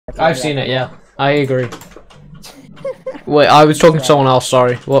I've seen it, yeah. I agree. Wait, I was talking to someone else,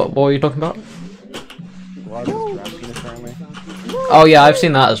 sorry. What were you talking about? Oh yeah, I've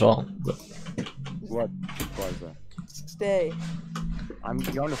seen that as well. What was that? Stay.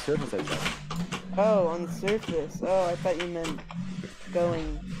 You're on the surface, I said. Oh, on the surface. Oh, I thought you meant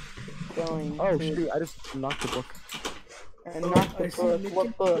going. Oh to... shoot, I just knocked the book. And knocked the book.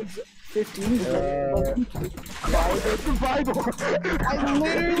 What book? 15. Bible. I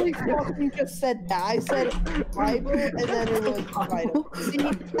literally fucking just said that. I said Bible and then it was Bible. See,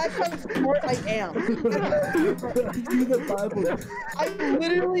 that's how smart I am. The Bible. I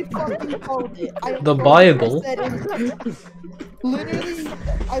literally fucking called it. The Bible?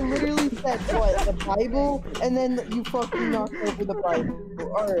 I literally said what? The Bible? And then you fucking knocked over the Bible.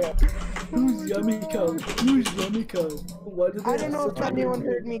 Alright. Who's Yumiko? Who's Yumiko? Why did I don't know if anyone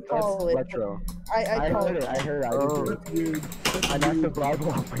heard me call it. Retro. I heard it. I Oh, did. I knocked the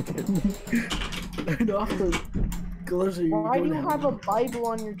Bible off my table. I know off the gloves. Why do you have a Bible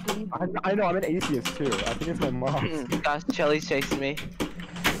on your table? I know, I'm an atheist too. I think it's my mom. Gosh, Shelly's chasing me.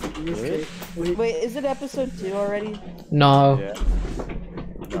 Wait, is it episode 2 already? No. Yeah.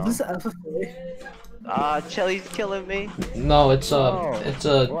 Is this FFA? Shelly's killing me. No, it's Where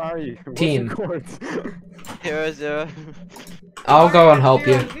a are you? team. What's the chords? 0-0. I'll go and help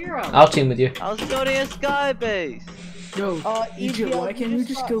you. I'll team with you. I was building a sky base. Yo, EJ, EJ, why can't you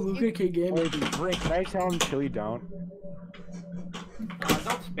just kill Luca K Gamer? Rick, can I tell him Chili don't?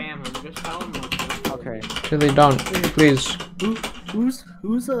 Don't spam him, just tell him. Okay. Really don't, please.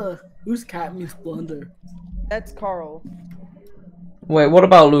 Who's Cat Meets Blunder? That's Carl. Wait, what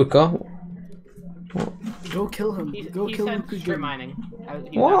about Luca? Go kill him. He Kill said Luca strip Gamer. mining.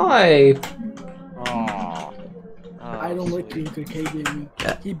 Why? Aww. I don't like Luca K Gaming.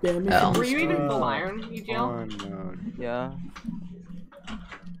 He banned me L. from Were his you even stream. full iron, EGL? Oh no. Yeah.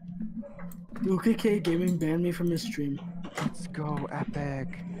 Luca K Gaming banned me from his stream. Let's go, epic.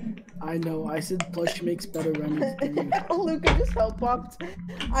 I know, I said plush makes better renders than you. Luca just help boxed.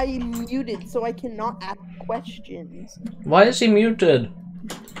 I muted so I cannot ask questions. Why is he muted?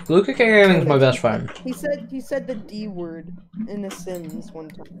 Luca K Gaming's my best friend. He said the D word in The Sims one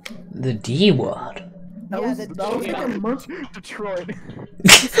time. The D word. That Yeah, was, the that was like a month. Detroit.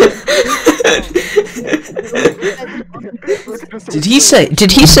 Did he say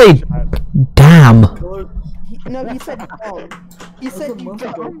damn? No, he said dumb. He That was said a you month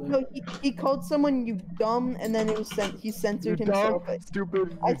ago, dumb. No, he called someone you dumb, and then it was he censored himself.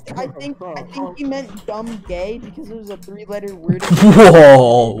 Stupid. I think he meant dumb gay because it was a 3-letter word.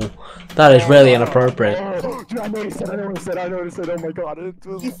 Whoa, that is really inappropriate. Oh, dude, I noticed it. Oh my god. It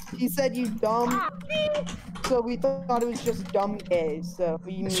was... He said you dumb, so we thought it was just dumb gay. So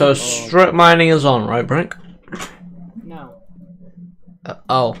we. So strip mining is on, right, Brink? No.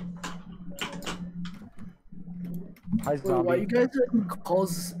 Oh. Hi, Wait, why you guys letting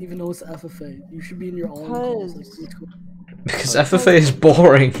calls even though it's FFA? You should be in your own calls. Like, let's go. Because FFA is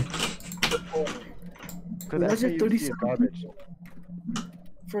boring. Why's it 30 seconds garbage?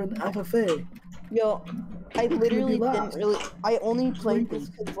 for an FFA? Yo, I literally be didn't last. really. I only played this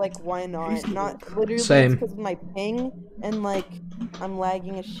because like why not? Not literally Same. because of my ping and like I'm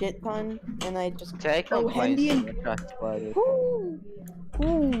lagging a shit ton and I just. Take Oh, on Hendy and.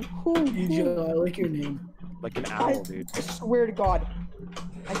 EJ, I like your name. Like an owl, dude. I swear to God.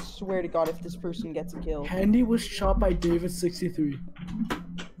 I swear to God, if this person gets a kill. Handy was shot by David63.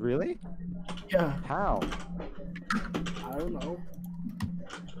 Really? Yeah, How? I don't know.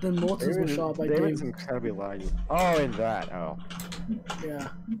 Then Mortis was shot by David's David. incredibly laggy. Oh, in that. Oh. Yeah.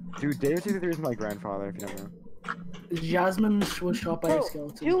 Dude, David 63 is my grandfather, if you don't know. Jasmine was shot by a Bro,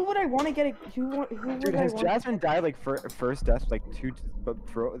 skeleton. who would I want to get a? Who would Dude, I has want? Jasmine died like first death like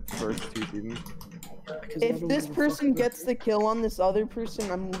first 2 seasons? If this person gets the kill on this other person,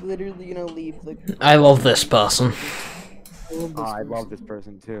 I'm literally gonna leave the. I love this person. I love this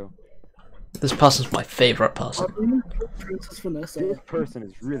person too. This person's my favorite person. Princess Vanessa. This person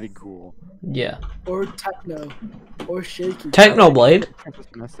is really cool. Yeah. Or Techno. Or Shaky. Technoblade? Princess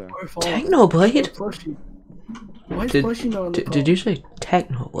Vanessa. Or Fall. Technoblade? Or Plushie. Why is Did- Plushie not on the call? Did you say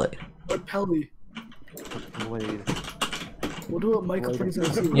Technoblade? Or Pelly. Blade. We'll do what Michael brings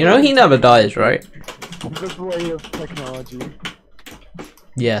in. You know he never dies, right? The blade of technology.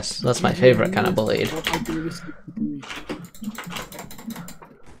 Yes, that's my favorite kind of blade.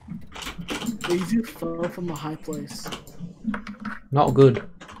 Daisy fell from a high place. Not good.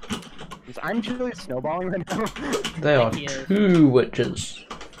 I'm really snowballing right now. They are two witches.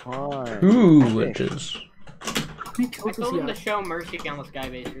 Fine. Two witches. How many I kills does told he him to have? show mercy on the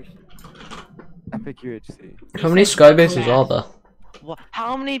skybasers. Epic UHC. How many sky bases are there?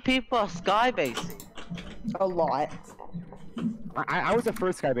 How many people are skybasing? A lot. I was the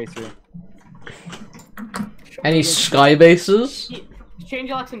first skybaser. Any sky bases?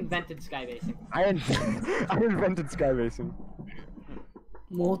 Changelux invented skybasing. I invented skybasing.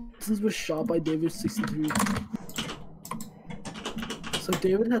 Moltons was shot by David 63. So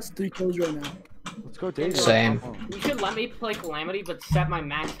David has 3 kills right now. Let's go, David. Same. You should let me play Calamity, but set my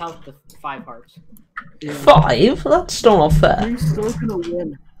max health to 5 hearts. Yeah. 5? That's still not fair. Brink's still gonna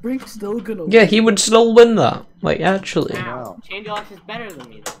win. Brink's still gonna win. Yeah, he would still win that. Like, actually. Now, Changelux is better than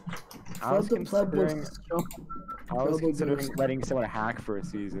me. I was Pleb was considering, shot. I was Double considering burst. letting someone hack for a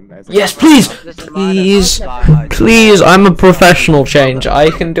season. As a- Yes, please! This is Please. mine. Please, I'm a professional change.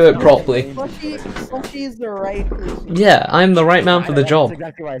 I can do it properly. Slushy is the right person. Yeah, I'm the right man for the That's job.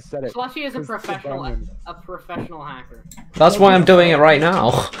 exactly why I said it. Slushy is a It's the professional hacker. That's why I'm doing it right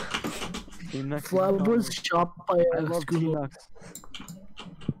now. Flab was shot by I a love school. T-Nux.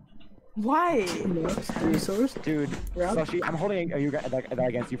 Why? Resource. Dude, Round? Slushy, I'm holding that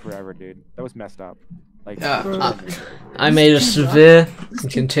against you forever, dude. That was messed up. Like, I made a severe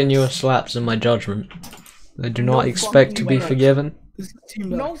and continuous lapse in my judgment. I do not expect to be forgiven. This is Team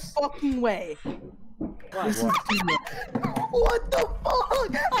No X. fucking way. This is Team X. What the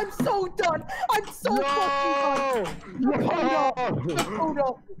fuck? I'm so done. I'm so fucking done.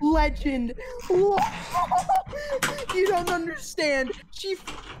 Dakota, legend. You don't understand.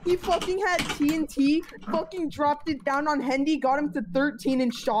 He fucking had TNT, fucking dropped it down on Hendy, got him to 13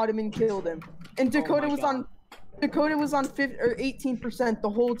 and shot him and killed him. And Dakota was on 18% the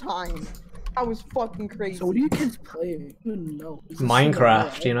whole time. I was fucking crazy. So what do you kids play? I don't even know. Is this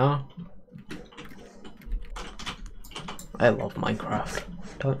Minecraft, Team you know? I love Minecraft.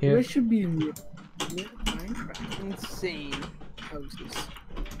 Don't X? There you? should be Minecraft Insane. houses.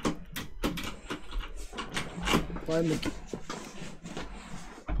 Find the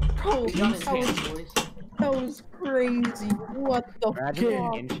Bro, Done that in was, hand, boys. that was crazy. What the imagine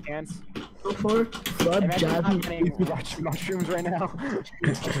fuck? an inch chance. so far. Flood Imagine not jabbing. getting mushrooms right now.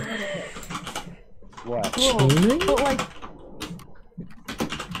 What? Bro, but like,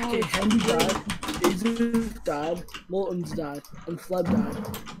 Okay, Henry died. Jesus died. Molten's died. And Flood died.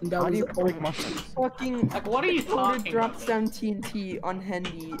 And that How do was you all. break mushrooms? fucking Like, what are you Dakota talking drops about? down TNT on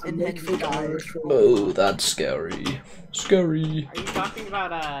Hendy and Make Hendy fake died. Irish for Oh, that's scary. Scary. Are you talking about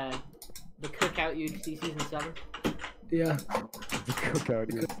the Cookout UHC season 7? Yeah. The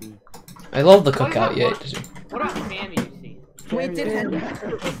cookout, you see. I love the What cookout, about yeah. what- What about Fam UHC? Wait, did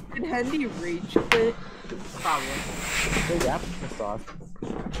Hendy rage quit? Probably. Big applesauce.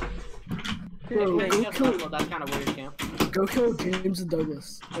 If Bro, Henry go doesn't kill, upload, that's kind of weird, champ. go kill James and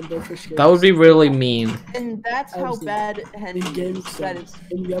Douglas. And go fish games. That would be really mean. And that's how Absolutely. bad Hendy In game is. That is.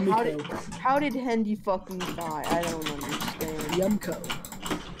 In Yumiko. How did Hendy fucking die? I don't understand. Yumko.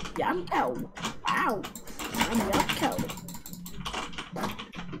 Yumko. Ow. I'm Yumko.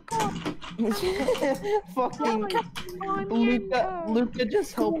 Fucking Luca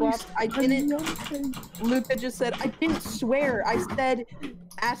just help us. I didn't. Luca just said I didn't swear. I said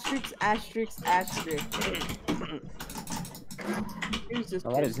asterisk asterisk asterisk. Who's this?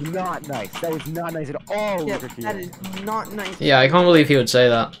 No, that is not nice. That was not nice at all, Yeah, Ricky. that is not nice. Yeah, I can't believe he would say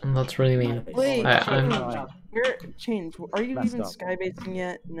that. That's really mean. Wait, I'm- where change? Are you Messed even up. skybasing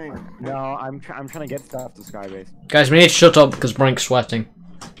yet? No. No, I'm trying to get stuff to skybase. Guys, we need to shut up because Brink's sweating.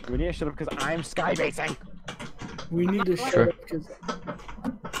 We need to shut up because I'm skybasing. We need to shut Sure. up because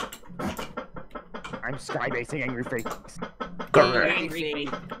I'm skybasing, angry face. Angry face.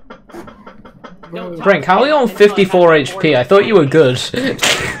 Don't talk Brink, how are you on until I've 54 had HP? I thought you were good.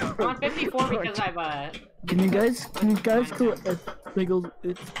 I'm on 54 because I've can you guys kill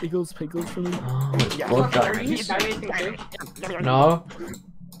Piggles for me? Oh, Yeah. blood Are you diamonds. skybasing too? No.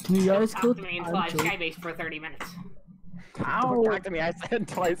 Can you guys kill Talk to me until I skybase for 30 minutes. Don't talk to me. I said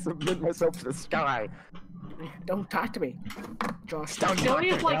until I submit myself to the sky. Don't talk to me. Josh, Don't Chili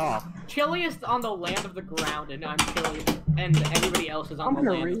is like off. Chili is on the land of the ground, and I'm Chili, and everybody else is on I'm the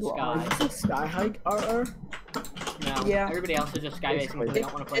gonna land of the reload. sky. Is this a sky hike RR? No, Yeah. everybody else is just skybasing because they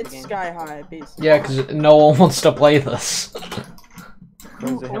don't want to play the It's game. sky high, basically. Yeah, because no one wants to play this.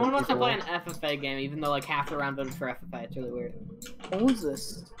 No one wants to play an FFA game, even though like half the round voted for FFA. It's really weird. What was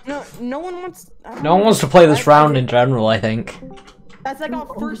this? No one wants. No one wants to play this round in general, I think. That's like our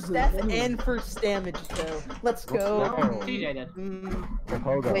Who first owns it? death and first damage, though. Let's go. No. CJ did. The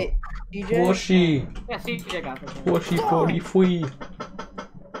pogo. Wait, DJ. Washy. Yeah, CJ got this. Washy 43.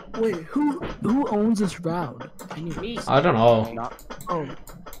 Wait, who owns this round? Me. I don't know. Not Oh,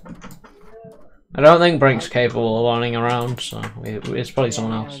 I don't think Brink's capable of running around, so it's probably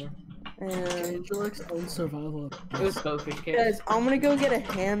someone else. And Deluxe own survival. It was Gofish Kids. Guys, I'm gonna go get a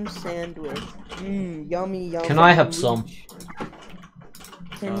ham sandwich. Yummy, yummy. Can I have some?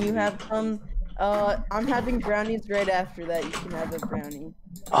 Can you have some? I'm having brownies right after that. You can have a brownie.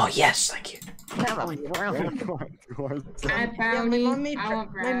 Oh yes, thank you. Oh, Oh, I have Yeah, my brownie. mom made I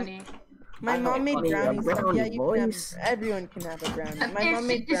want brownie. My mom made brownies. brownie Yeah, you can have, voice. everyone can have a brownie. My mom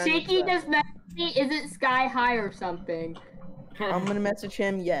made If brownies. Shaky so just messaged me, is it sky high or something? I'm gonna message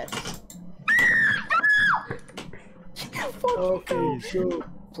him. Yes. Okay, so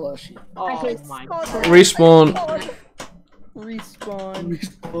plushie. Oh my god. Respawn. Respawn.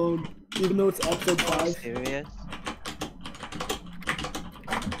 Respawn. Even though it's episode Are you 5. serious?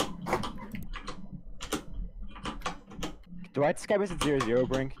 Do I have to Skybase at 0-0,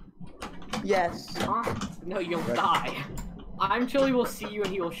 Brink? Yes. Huh? No, you'll die. I'm Chili will see you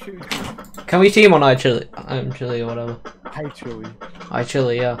and he will shoot you. Can we team on iChili? I'm Chili or whatever. Hi, Chili.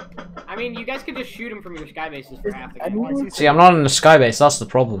 iChili, yeah. I mean, you guys could just shoot him from your sky bases for half the game. Anyone- See, I'm not in the skybase. That's the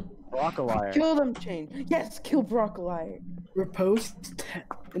problem. Broccoli. Kill them, Chain. Yes, kill Broccoli. Repost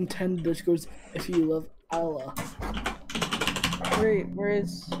in 10 discords if you love Allah. Where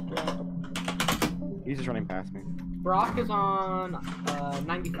is? He's just running past me. Brock is on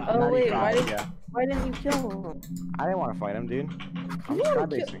 95. Oh, wait, 95, why didn't you kill him? I didn't want to fight him, dude. I'm You wanna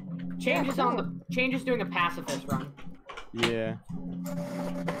Skybasing. Change is doing a pacifist run. Yeah.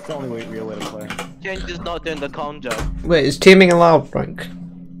 It's the only real way to play. Change is not doing the conjure. Wait, is teaming allowed, Frank?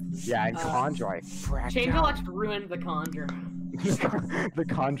 Yeah, and Conjure, I fracked Change out. Alex ruined the conjure. The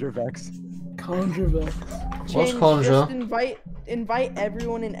Conjure Vex. Conjure Vex. What's Change, Conjure? Just invite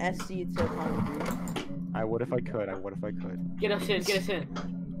everyone in SC to Conjure. I would if I could. I would if I could. Get us in.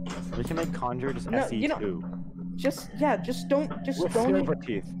 We can make Conjure just No, SE2. you know- Just don't With don't. silver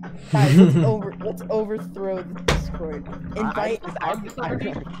teeth. Guys, let's overthrow the Discord. Invite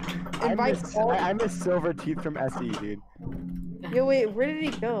invite all. I miss silver teeth from SE, dude. Yo, wait, where did he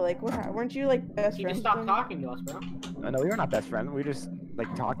go? Like, weren't you like best He friends? just stopped with him? talking to us, bro. No, we were not best friends. We just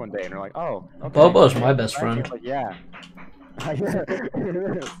like talked one day and we're like, oh, okay. Bobo's my best friend. Like, yeah.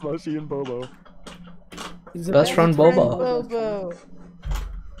 Slushy and Bobo. Is it Best friend Friend Bobo. Bobo.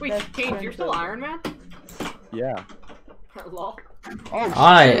 Wait, That's Change, friend you're still Bobo. Iron Man? Yeah. Lol. Oh,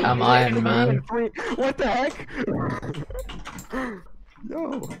 I shit, am you're Iron in Man. What the heck?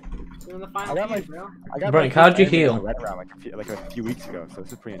 Yo. We're in the I final got my- game, bro. I got Brink, my how'd you first anime heal? I read around like a few weeks ago, so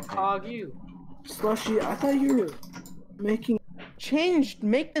this is pretty insane. Hog you. Slushy? I thought you were making. Changed.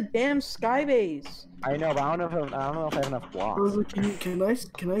 Make the damn skybase. I know, but I don't know if I have enough blocks. Rosa, can I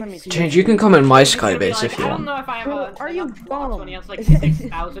Let me see? Change, you can come in my He's gonna be skybase like, if you I don't want. know if I have Bro, a. are you enough blocks dumb? when he has like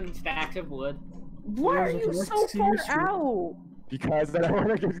 6,000 stacks of wood. Why are you Rosa, so let's see far your stream. out? Because I don't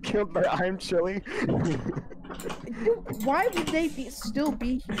want to get killed by I'm Chili. Dude, why would they still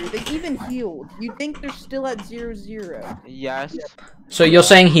be here? They even healed. You think they're still at 0-0? Yes. So you're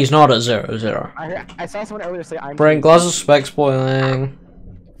saying he's not at 0-0? I saw someone earlier say I'm Brink, glass of spec spoiling.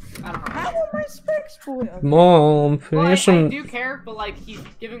 I don't know. How are my specs spoiled? Mom, Well, I finish some. do care, but like he's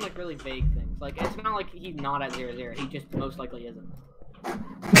giving like really vague things. Like it's not like he's not at 0-0. He just most likely isn't.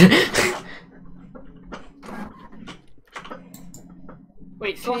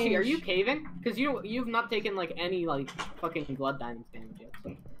 Wait, Slushy, are you caving? Because you've not taken like any like fucking blood diamonds damage yet.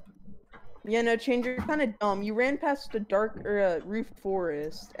 So. Yeah, no, Change, you're kind of dumb. You ran past a dark or a roof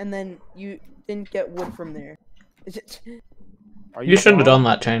forest, and then you didn't get wood from there. Is it? You shouldn't have done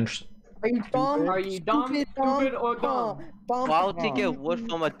that, Change. Are you dumb? Are you dumb, stupid, or dumb? Why would he get wood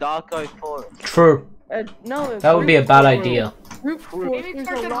from a dark oak forest? True. No, That would be a roof bad forest. idea. Roof forest, Maybe there's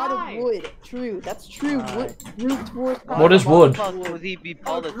start a it lot high. of wood. True, that's true. Wood, roof forest. Why What is the wood? fuck would he be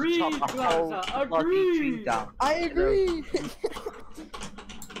bothered to Agreed, chop a whole Glaza, bloody tree agreed. down? I agree.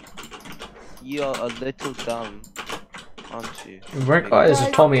 You're a little dumb, aren't you? Brink is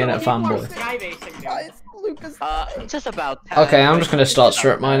a Tommy Innit People are fanboy. skybasing there. Guys, Lucas. Just about 10. Okay, I'm just gonna start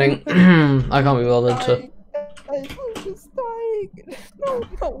strip mining. I can't be bothered to. Guys, Lucas dying.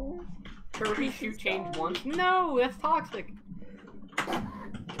 No. Kirby shoot change once. No, that's toxic.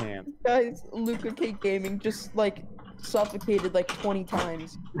 Can't. Guys, Luca K Gaming just like suffocated like 20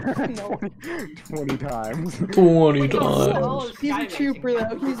 times. No. 20 times. 20 Look at times. all those He's a skybasing. trooper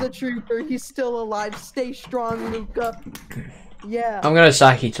though. He's a trooper. He's still alive. Stay strong, Luca. Yeah. I'm gonna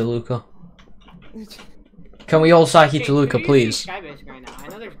Saki to Luca. Can we all Saki to Luca, please? Skybasing right now. I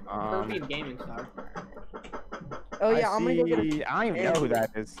know there's Um, Kirby and Gaming Star. Oh yeah, I'm gonna go get a. see- I don't even know who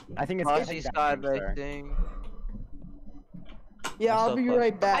that is. I think it's. Aussie skybasing. Yeah, I'll so be close.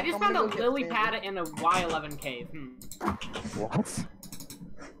 right back. I just I'm found a gonna go get lily Sandy. pad in a Y11 cave. What?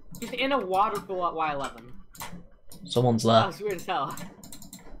 Just in a water pool at Y11. Someone's That there. was weird as hell.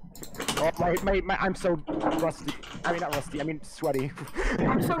 Oh, I'm so rusty. I mean, not rusty. I mean, sweaty.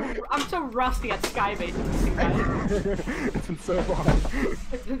 I'm so rusty at Skybase, guys. It's been so long.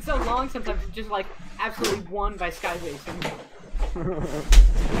 It's been so long since I've just like absolutely won by Skybase.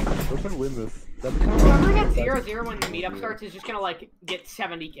 We can win this. Whoever gets 0-0 when the meetup starts is just gonna like get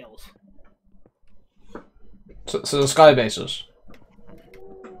 70 kills. So the sky bases.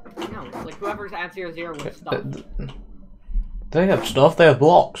 No, like whoever's at 0-0 with stuff. They have stuff. They have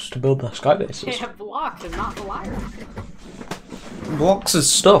blocks to build their sky They bases. have blocks and not the liars. Blocks is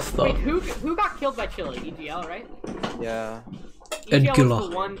stuff, though. Wait, who got killed by Chili? EGL, right? Yeah. EGL was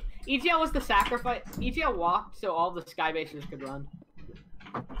the one. EGL was the sacrifice. EGL walked so all the sky bases could run.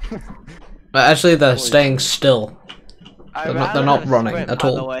 But actually, they're staying still. They're not running sprint, at by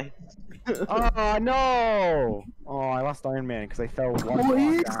all. the way. Oh no! Oh, I lost Iron Man because I fell one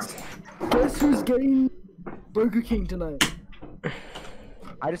block down. Guess who's getting Burger King tonight?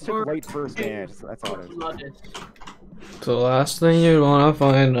 I just took late first damage. That's all it is. Flooded. The last thing you wanna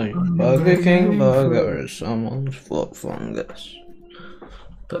find on your Burger King burger is someone's foot fungus.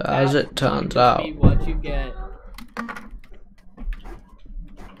 But as it turns out, Be what you get.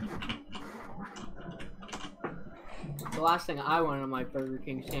 The last thing I want on my Burger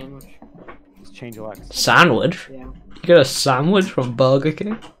King sandwich. Just change Alex. sandwich? Yeah. You get a sandwich from Burger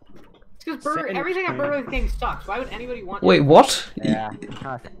King? It's because everything at Burger King sucks. Why would anybody want? Wait, what? Yeah.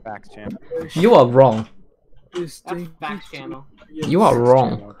 Facts, champ. You are wrong. This That's thing. back channel. You are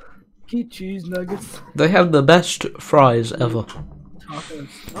wrong. Cheese nuggets. They have the best fries ever. Tacos.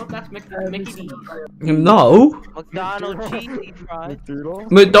 Oh, that's Mickey D's. No! McDonald's cheesy fries.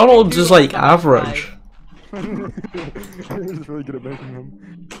 McDoodle? McDonald's is like average. He's really good at making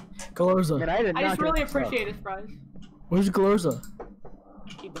them. Galorza. Man, I did I not just get really this up. appreciate his fries. Where's Galorza?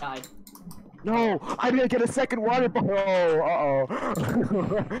 He died. No, I didn't get a second water bottle. Uh-oh.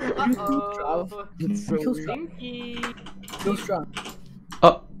 Uh-oh. It's so Kill weird. Stinky. Kill strap.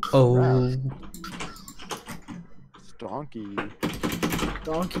 Uh-oh. Donkey.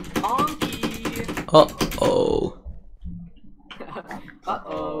 Donkey. Ponky. Uh-oh.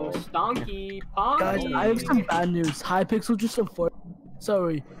 Uh-oh. Stonky. Ponky. Guys, I have some bad news. Hypixel just informed.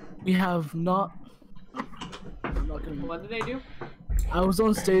 Sorry, we have not. I'm not gonna. What did they do? I was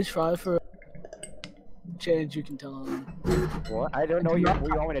on stage 5 for change. You can tell them. What? I don't know you. What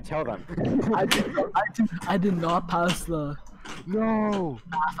you want me to tell them? I did not pass the No.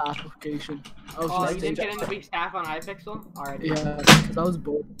 staff application. I was Oh, just you didn't stage get in to be staff on Hypixel? Alright. Yeah, because I was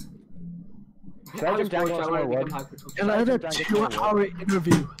bored. Should I just download some more wood? And I had a Should I just download some more wood? 2-hour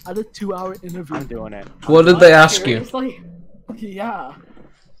interview. I had a 2-hour interview. I'm doing it. What did they ask you? Seriously? Yeah.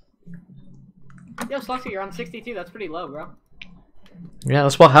 Yo, Sluxy, you're on 62. That's pretty low, bro. Yeah,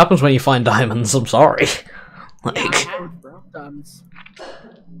 that's what happens when you find diamonds, I'm sorry. Yeah, Like, I have, bro. Diamonds.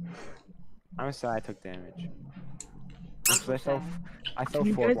 I'm sorry I took damage. I'm So so I fell Can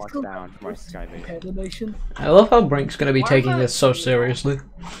you 4 guys blocks go down from my skybase. Panda Nation. I love how Brink's gonna be Why taking is this that- so seriously.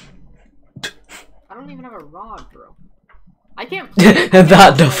 I don't even have a rod, bro. I can't.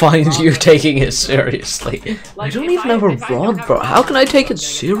 That defines you taking it seriously. I Like, don't if even have a if don't rod, have bro. a How rod, can I take I'm it gonna get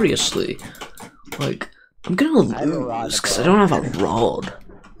seriously? Like, I'm gonna I have a rod, lose because bro. I don't have a rod.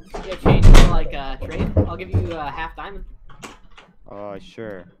 Yeah, change for like trade. I'll give you half diamond.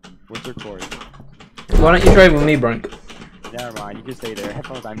 Sure. What's your cord? Why don't you trade with me, Brink? Never mind, you can stay there.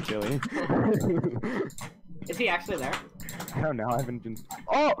 Headphones, I'm chilly. Is he actually there? I don't know, I haven't been.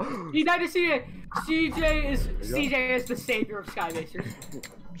 Oh! He died to CJ. CJ is the savior of Skybasers.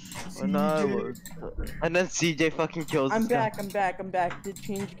 When I was... And then CJ fucking kills I'm this guy. back. I'm back. Did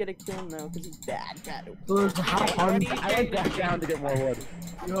Change get a kill? No, because he's bad. Galorza, how hard? I went back down to get more wood.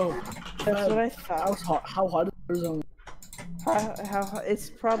 Yo, That's what I how thought. hot? How hot is Arizona? How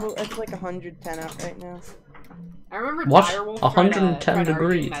it's like 110 out right now. I remember What? Direwolf 110 tried degrees.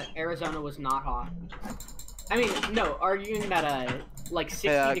 arguing that Arizona was not hot. I mean, no, arguing that like 60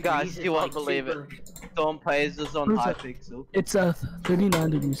 Yeah, degrees guys, is you won't like believe super... Storm plays this on Who's that? Hypixel. It's 39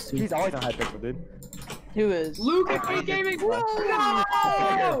 degrees too. He's always on Hypixel, dude. Who is? Luke at Free Gaming! No!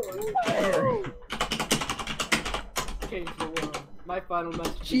 Change the world. My final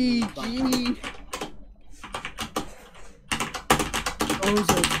message. GG.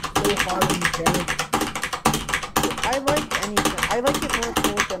 Galorza, so hard on the camera. I like anything. I like it more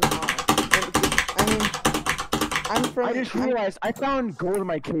cold than hot. I mean, I'm from. I just realized I found gold in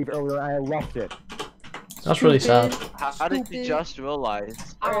my cave earlier and I left it. That's really sad. How did you Stupid. just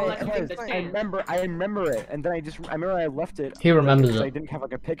realize? I don't let Alright, you take the I chance. remember it, and then I remember I left it. He remembers because I it. didn't have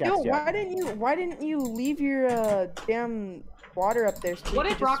like a pickaxe Yo, yet. why didn't you leave your damn water up there? So What you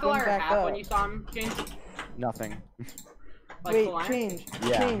did could just swim Brockelier back have up? when you saw him, James? Nothing. Like Wait, full iron? change. Yeah,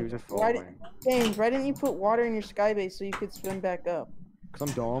 he change. was just full Why, iron. James, why didn't you put water in your sky base so you could swim back up? Cause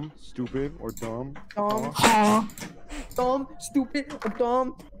I'm dumb, stupid, or dumb. Dumb, dumb, stupid, or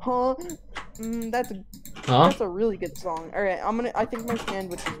dumb, huh? That's a really good song. All right, I think my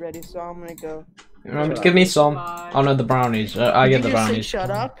sandwich is ready, so I'm gonna go. Give me some. Bye. Oh no, the brownies. I Did get the you just say brownies. shut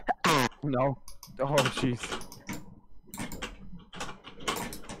up. No. Oh jeez.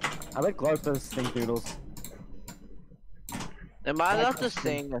 I like Glow's stink noodles. Am I allowed to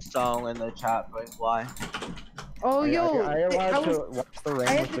sing a song in the chat? But why? Oh, yo, I allowed to watch the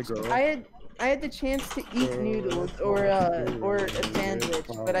rain with the girl. I had the chance to eat noodles or a sandwich,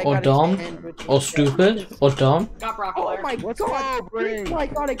 but I Or got dumb, a sandwich. or instead. stupid, or dumb. Got broccoli. Oh my Let's god! go, Brink. Brink, I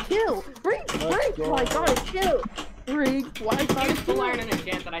got a kill! Brink, I got a kill! Brink, why I got He a was full iron kill? and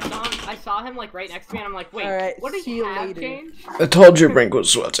enchanted. I saw him like right next to me, and I'm like, wait, Alright, what did see he you have later. changed? I told you Brink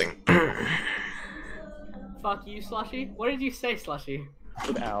was sweating. Fuck you, Slushy. What did you say, Slushy?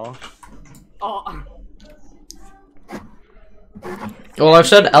 With L. Oh, Well, I've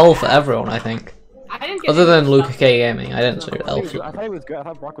said L for everyone, I think. I didn't get Other into than the Luca stuff. K Gaming, I didn't say L Dude, for. I thought he was good. I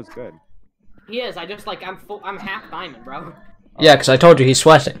thought Brock was good. He is. I just like I'm half diamond, bro. Yeah, because I told you he's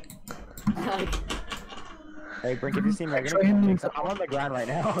sweating. Like, Hey, Brink, if you see me, I'm Try him. on the ground right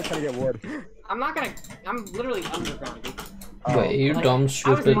now. I'm trying to get wood. I'm not gonna. I'm literally underground, dude. Oh, Wait, are you Like, dumb, I was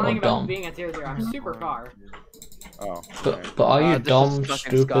stupid, lying or about dumb? being at 0-0. I'm super car. Oh. But are you This is dumb, fucking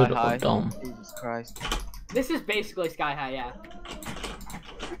stupid, Sky or High. dumb? Jesus Christ. This is basically sky high, yeah.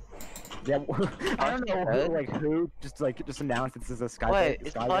 Yeah, I don't know who just announced this is a sky. Wait,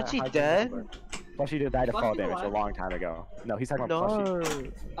 is sky Fudgy high dead? Flushy did die to fall Flushy damage alive? a long time ago. No, he's talking about Flushy.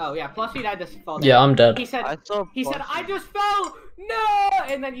 No. Oh yeah, Plushie died this fall. Yeah, I'm dead. He said. I saw. He said, I just fell! No!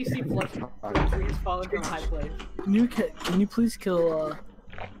 And then you see Plushie from trees falling from high place. Can you please kill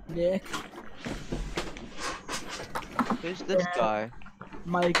Nick? Who's this guy?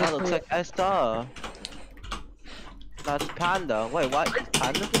 My That looks like Esther. That's Panda. Wait, what? Is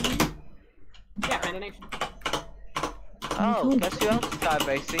Panda the name? Yeah, Panda Nation. Oh, guess who else is sky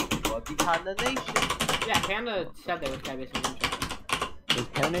basing? Bloody Panda Nation. Yeah, Panda said they were sky based on Nation. Is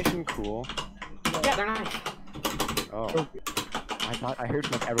Pen Nation cool? Yeah, they're nice. Oh. I heard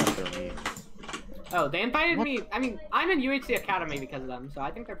from like everyone they were mean. Oh, they invited me. I mean, I'm in UHC Academy because of them, so I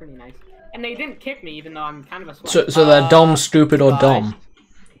think they're pretty nice. And they didn't kick me, even though I'm kind of a slut. So they're dumb, stupid, or guys. dumb?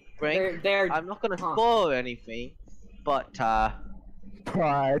 Brink, They're I'm not gonna Huh. spoil anything, but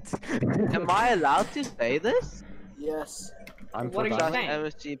But am I allowed to say this? Yes. I'm What are you forgot- saying?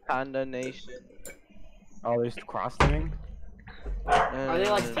 MSG Panda Nation. Oh, there's cross teaming. Are they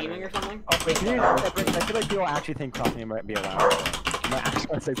like teaming or something? Oh, wait, can you, I feel like people actually think cross teaming might be allowed. Am I actually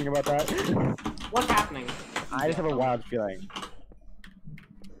gonna say something about that? What's happening? I just have a wild feeling.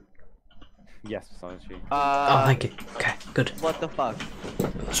 Yes, Sonichi. Oh, thank you. Okay, good. What the fuck?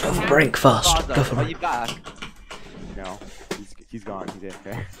 Let's go for Brink first. Father, Go for are Brink. you back? No, he's gone. He's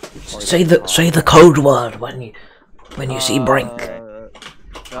AFK. Say the code word when you see Brink.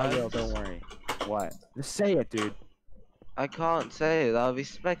 I will. Don't worry. What? Just say it, dude. I can't say it. That'll be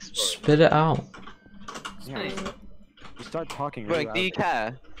spexful. Spit it out. Yeah. Just start talking. Really Brink, do you loud.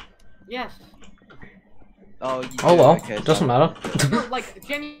 care? Yes. Oh, you Oh do? well, Okay, it doesn't sorry. matter. No, like,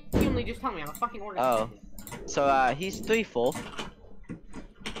 genuinely, just tell me. I'm a fucking organizer. Oh, so he's 3-4.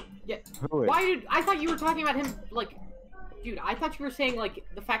 Who is? Why did I thought you were talking about him like, dude? I thought you were saying like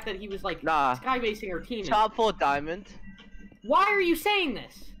the fact that he was like Nah. sky basing or teaming. Top 4 diamond. Why are you saying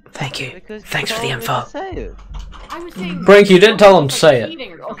this? Thank you. Because Thanks you for the told me to info. say it. I was saying. Brink, you didn't tell him to like, say it.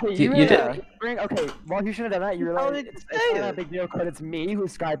 cheating or Okay, something. You did. Bring, okay, well, you should have done that. You were How like, did you it's say not a it? big deal because it's me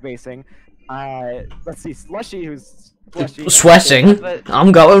who's sky basing. Let's see, Slushy who's Slushy. Sweating. But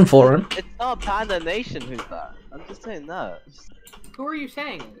I'm going for him. it's not Panda Nation who's that. I'm just saying that. Who are you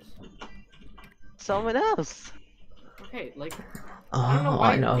saying this? Someone else. Okay, like I don't know Oh,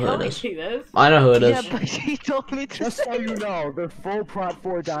 why I know you're who it telling is. me this. I know who it Yeah, is. but he told me to Just say so you it. know, they're full prot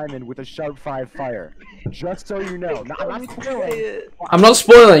 4 diamond with a sharp 5 fire. Just so you know. He I'm told me not to spoiling. say it. I'm not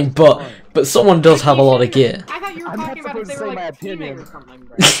spoiling, but someone does have a lot of gear. I thought you were I'm not talking about if they supposed to were say my like teaming opinion. or something,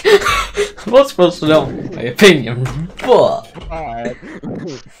 bro. I'm not supposed to know my opinion. But But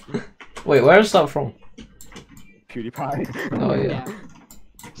wait, where is that from? PewDiePie. Oh yeah,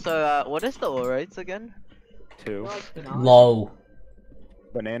 So, what is the ore rates again? 2. Like, vanilla. low.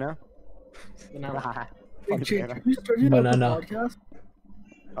 Banana. Vanilla. Fuck Jake, banana. can you start it up the Banana. podcast?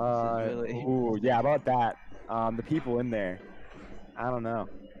 Really? Ooh, yeah, about that. The people in there. I don't know.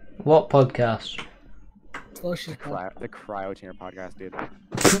 What podcast? Slushy's podcast. The Cryo Tuner podcast, dude.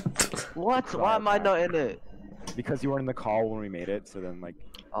 What? Why am I not in it? Because you weren't in the call when we made it, so then like.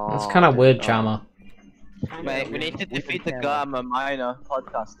 That's Oh, kind of weird, oh. Chama. Mate, we need to defeat the Gamma Minor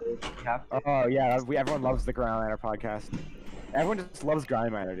podcast, dude. We have to. Oh yeah, everyone loves the Ground Miner podcast. Everyone just loves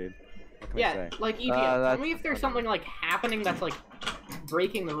Grind Miner, dude. What can I Yeah, say? like EVO. Tell me if there's something like happening that's like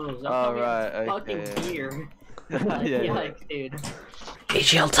breaking the rules. Don't Oh, tell me right, it's fucking okay. gear. Yeah. Yikes, dude.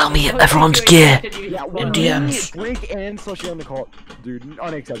 EGL, tell me What everyone's situation gear. did you- Yeah, In DMs. Blink and social Nicole, dude,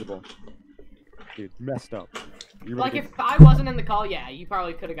 unacceptable. Dude, messed up. You really Like did- if I wasn't in the call, yeah, you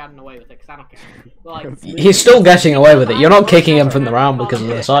probably could have gotten away with it, cause I don't care. But like, It's me. He's still getting away with it. You're not kicking him from the round because of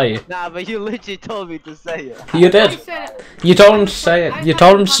this, are you? Nah, but you literally told me to say it. You I did. said, You told him to say it. You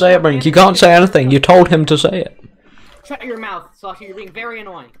told him to say it, Brink. You can't say anything. You told him to say it. shut your mouth, Slushy. You're being very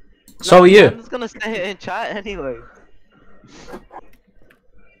annoying. So are I'm you. just gonna say it in chat anyway.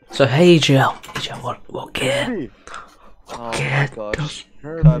 So hey, EGL. EGL, what gear? Kirby, Oh Gear. my gosh.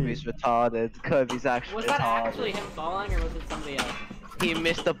 Kirby. Kirby's retarded. Kirby's actually Was that retarded. actually him falling, or was it somebody else? He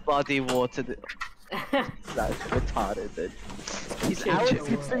missed the body water. That's retarded, dude. He's Alex injured.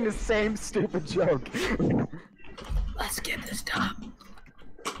 keeps saying the same stupid joke. Let's get this done.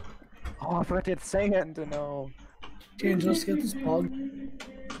 Oh, I forgot to hit sand to know. Change, let's get this pog.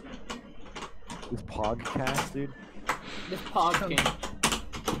 This podcast, dude. This pog king.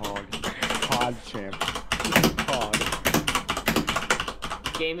 Pod champ. Pod.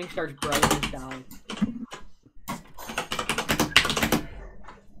 Gaming starts growing and down.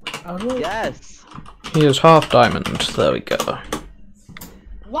 I don't know. Yes. He is half diamond. There we go.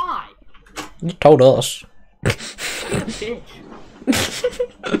 Why? You told us. You're a bitch.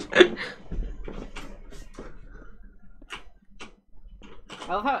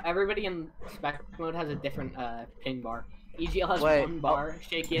 I love how everybody in spec mode has a different ping bar. EGL has Wait, 1 bar,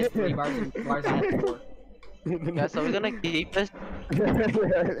 Shaky has 3 bars, and Bars has 4. Guys, are we gonna keep this?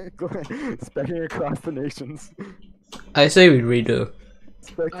 Spectator across the nations. I say we redo.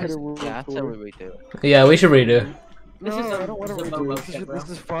 Spectator world Yeah, that's how tour. we redo. Yeah, we should redo. This No, is a- I don't want to this is a redo. Bobo This shit, is, bro. this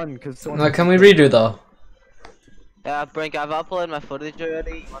is fun because Like, can we redo though? Yeah, Brink, I've uploaded my footage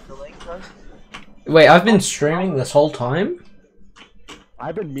already. You want the link, though? Wait, I've been streaming this whole time?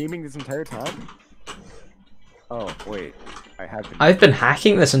 I've been memeing this entire time. Oh wait, I have been. I've been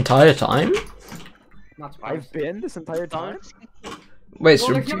hacking this entire time? Not surprised. I've been this entire time. Wait, Well,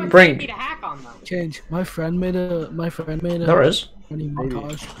 so there's no way for me Brink. to hack on though. Change. My friend made a. There is. funny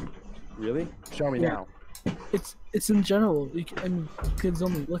montage. Really? Show me Yeah. now. It's in general. I mean, kids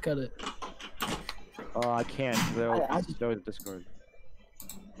only look at it. Oh, I can't. Though. I- Show it Discord.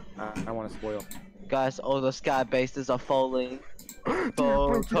 I want to spoil. Guys, all the sky bases are falling. Dude, Oh,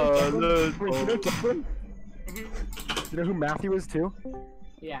 wait, you know colors, Declan? Wait, you know Declan? You know who Matthew is too?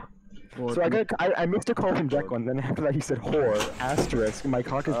 Yeah. So I missed a call from Declan, then after that he said whore, asterisk, my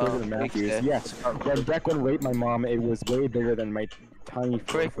cock is bigger than Matthew's. yeah. Yes, when Declan raped my mom, it was way bigger than my tiny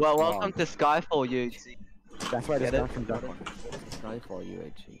Brink, 4-foot well, cock. welcome to Skyfall, you. That's why I just Get got it? from Declan. Skyfall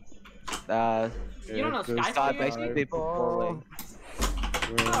UHG. You don't know It's a Skyfall, Sky you based see? people falling.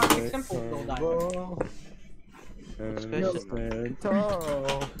 Oh, it's simple, Gold Diamond. Stand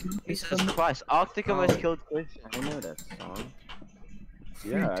tall. Jesus Christ, Arctica has killed Christian. I know that song.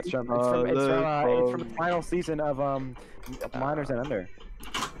 Yeah, it's from the final season of Miners and Under.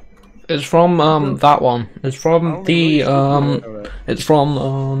 It's from that one. It's from the it's from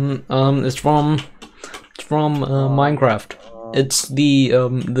Minecraft. It's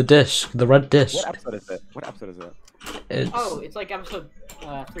the disc, the red disc. What episode is it? What episode is it? It's Oh, it's like episode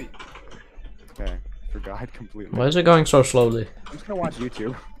 3. Okay, forgot completely. why is it going so slowly? I'm just gonna watch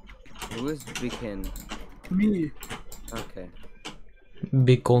YouTube. Who is Beacon? Me. Okay.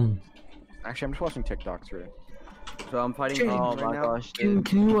 Beacon. Actually, I'm just watching TikToks really. So I'm fighting Change. Oh right my now. gosh, Can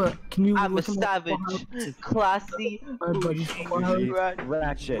dude. can you I'm a listen to savage, classy, my buddy's bougie,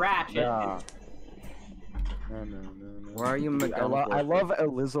 Ratchet. Ratchet. Yeah. No. Where are you, Dude, I McDonald's? love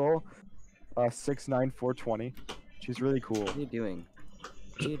Elizzle, 69420. She's really cool. What are you doing?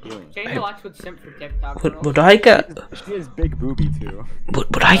 What are you doing? Change Alex would simp for TikTok. Would, girl. would I get She has big booby too.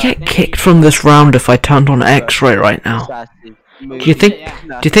 would I get kicked from this round if I turned on X-ray right now? sassy. Do you think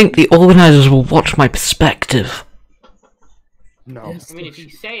Yeah. do you think the organizers will watch my perspective? No. Yes, I mean, if you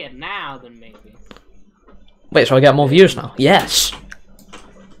say it now, then maybe. Wait, so I get more views now? Yes.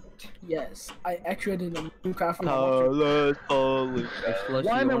 Yes, I actuated a Minecraft. Colors falling. Hey, Slushy,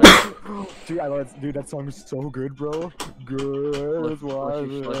 Why you am I wanna- watching? Dude, that song is so good, bro. Good.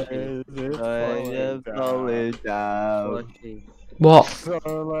 Slushy, Was slushy. it I am falling down? falling down. Slushy, What?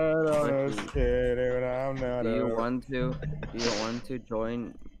 Sunlight on a skid, and I'm not do you a- want to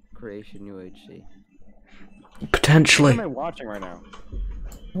join Creation UHC? What Potentially. am I watching right now?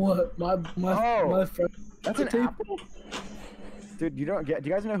 What? My Oh. friend. That's an Tape. apple? Dude, do you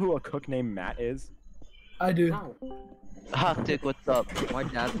guys know who a cook named Matt is? I do. No. Hoptic, what's up? My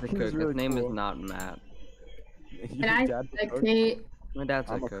dad's the cook. really His name cool. is not Matt. Can I spectate? My dad's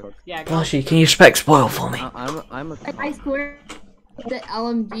a I'm a cook. cook. Yeah, go. Blushy, can you spec spoil for me? I'm a cook. I swear the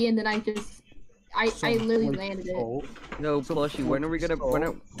LMG and then I literally landed it. Oh, No, Plushy, when are we gonna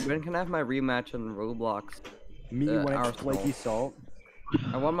So- when can I have my rematch on Roblox? me The when it's Arsenal. flaky salt.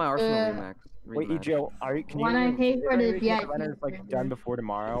 I want my Arsenal rematch. Wait, EJ, can When I you pay for the get VIP runners like server. done before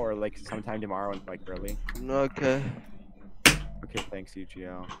tomorrow or like sometime tomorrow and like early? Okay. Okay, thanks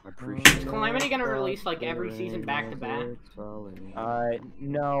EGL. I appreciate Is it. Calamity gonna release like every season back to back?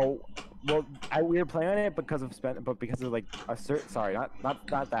 No. Well, we were planning on it because of but because of like a certain not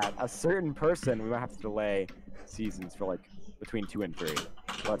that a certain person we might have to delay seasons for like between 2 and 3.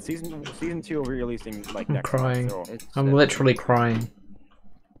 But season 2 will be releasing like I'm next crying. month, so I'm literally crying.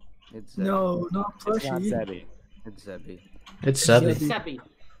 It's No, not it's not Plushy. Zebby. It's Zebby. It's Zebby. Seppi.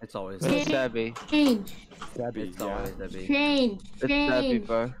 It's always It's Zebby. Zebby. Change, Zebby, It's yeah. always Zebby. change, It's Zebby,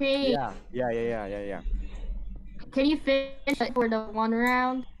 bro. change. Yeah. Can you finish it for the 1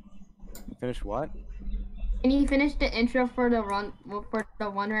 round? Finish what? Can you finish the intro for the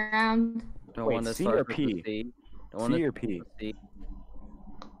 1 round? The Wait, one that C starts or with P? the C. The one C that or P?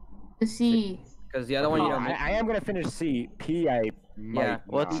 To see. Because the other one you No, don't I am gonna finish C. P I might. Yeah,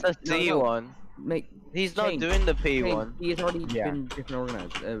 What's not. the C No. one? make. He's not Change. doing the P Hey, one. he's already Yeah. been different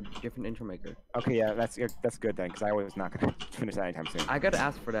organized, different intro maker. Okay, yeah, that's good then, because I was not gonna finish that anytime soon. I got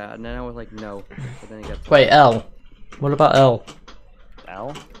asked for that, and then I was like, no. But then he got. Wait, L. What about L?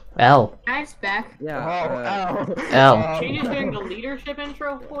 L? L. I spec. Yeah. L. Change is doing the leadership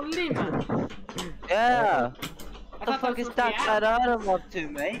intro. Holy man. Yeah. I What the thought fuck that is was that supposed to be bad Adam up to,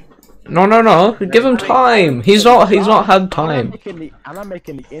 mate? No. Give him time. He's not had time. I'm not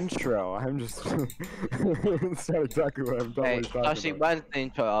making the intro. I'm just trying to talk about what Hey, I'm talking Joshie, about. when's the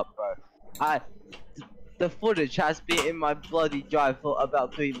intro up, bro? The footage has been in my bloody drive for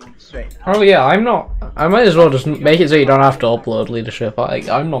about 3 months straight now. Oh yeah, I'm not. I might as well just make it so you don't have to upload leadership.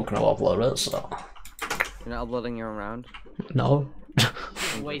 I'm not gonna upload it, so You're not uploading your own round. no.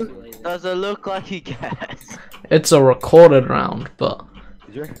 Way too lazy. Does it look like he cares? It's a recorded round, but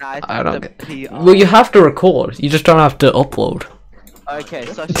Did you? Nah, it's I don't the get. PR. Well, you have to record. You just don't have to upload. Okay,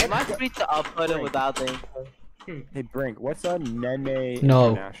 so she might be to upload it without the intro. Hey Brink, what's a Nene No.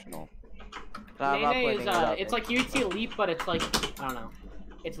 International? I'm Nene uploading is without it's the like UHC Elite, but it's like I don't know.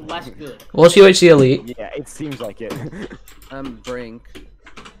 It's less good. What's UHC Elite? Yeah, it seems like it. Brink.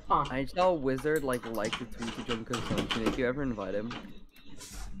 Huh. I saw Wizard like the tweet to join consumption. If you ever invite him.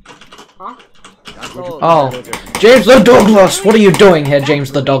 Huh? I saw. Oh, James the Douglas. What are you doing here,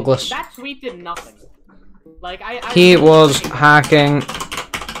 James the Douglas? That tweet did nothing. Like I He was hacking.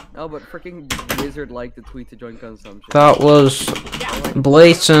 Oh, but freaking Wizard liked the tweet to join consumption. That was Yeah.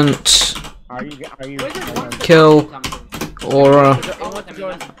 blatant Are you? Wizard wants to Kill. do something. aura. It wasn't me,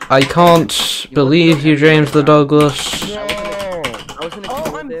 that's- I can't believe you, James the Douglas. No. I was in a queue Oh,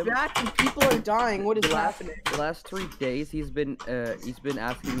 with I'm him. back and people are dying. What is The last, happening? the last 3 days, he's been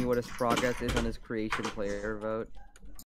asking me what his progress is on his creation player vote.